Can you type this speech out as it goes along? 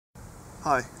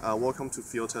Hi, welcome to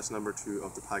field test number 2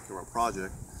 of the Pi camera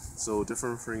project. So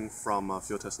differing from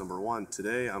field test number 1,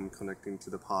 today I'm connecting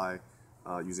to the Pi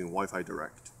using Wi-Fi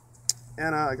Direct.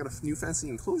 And I got a new fancy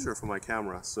enclosure for my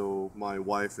camera. So my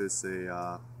wife is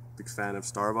a big fan of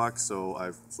Starbucks, so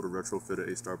I've sort of retrofitted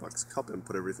a Starbucks cup and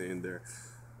put everything in there.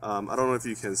 I don't know if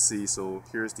you can see, so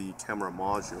here's the camera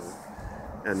module,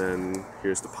 and then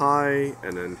here's the Pi,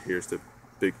 and then here's the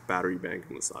big battery bank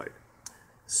on the side.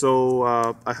 So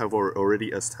I have already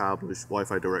established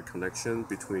Wi-Fi Direct connection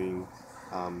between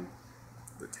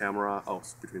the camera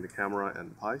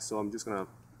and the Pi. So I'm just gonna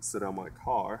sit on my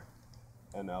car,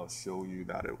 and I'll show you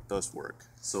that it does work.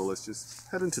 So let's just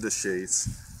head into the shades.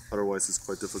 Otherwise, it's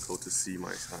quite difficult to see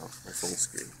my phone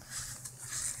screen.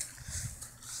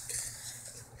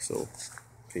 So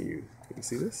can you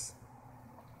see this?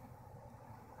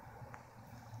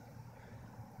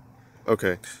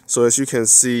 Okay, so as you can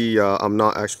see, I'm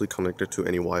not actually connected to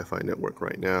any Wi-Fi network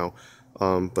right now,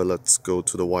 but let's go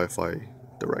to the Wi-Fi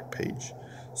Direct page.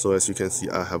 So as you can see,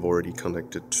 I have already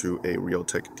connected to a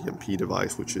Realtek DMP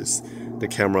device, which is the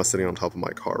camera sitting on top of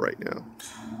my car right now.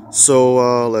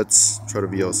 So let's try to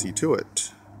VLC to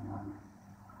it.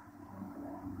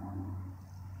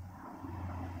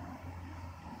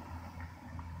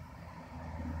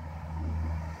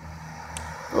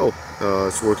 Oh,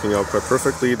 it's working out quite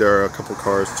perfectly. There are a couple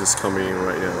cars just coming in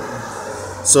right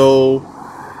now. So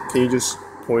can you just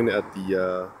point at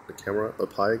the camera, the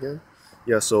Pi again?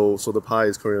 Yeah, so the Pi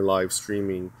is currently live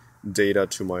streaming data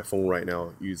to my phone right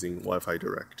now using Wi-Fi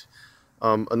Direct.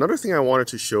 Another thing I wanted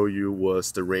to show you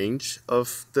was the range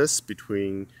of this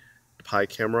between the Pi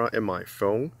camera and my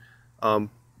phone.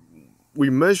 We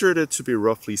measured it to be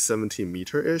roughly 17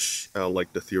 meter-ish,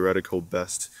 like the theoretical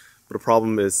best. But the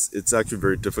problem is it's actually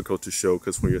very difficult to show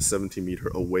because when you're 17 meter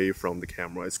away from the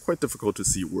camera, it's quite difficult to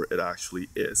see where it actually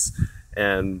is.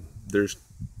 And there's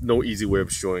no easy way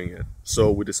of showing it.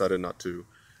 So we decided not to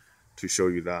show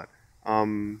you that.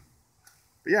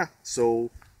 But yeah, so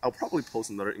I'll probably post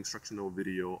another instructional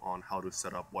video on how to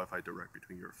set up Wi-Fi Direct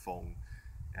between your phone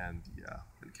and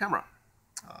the camera.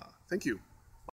 Thank you.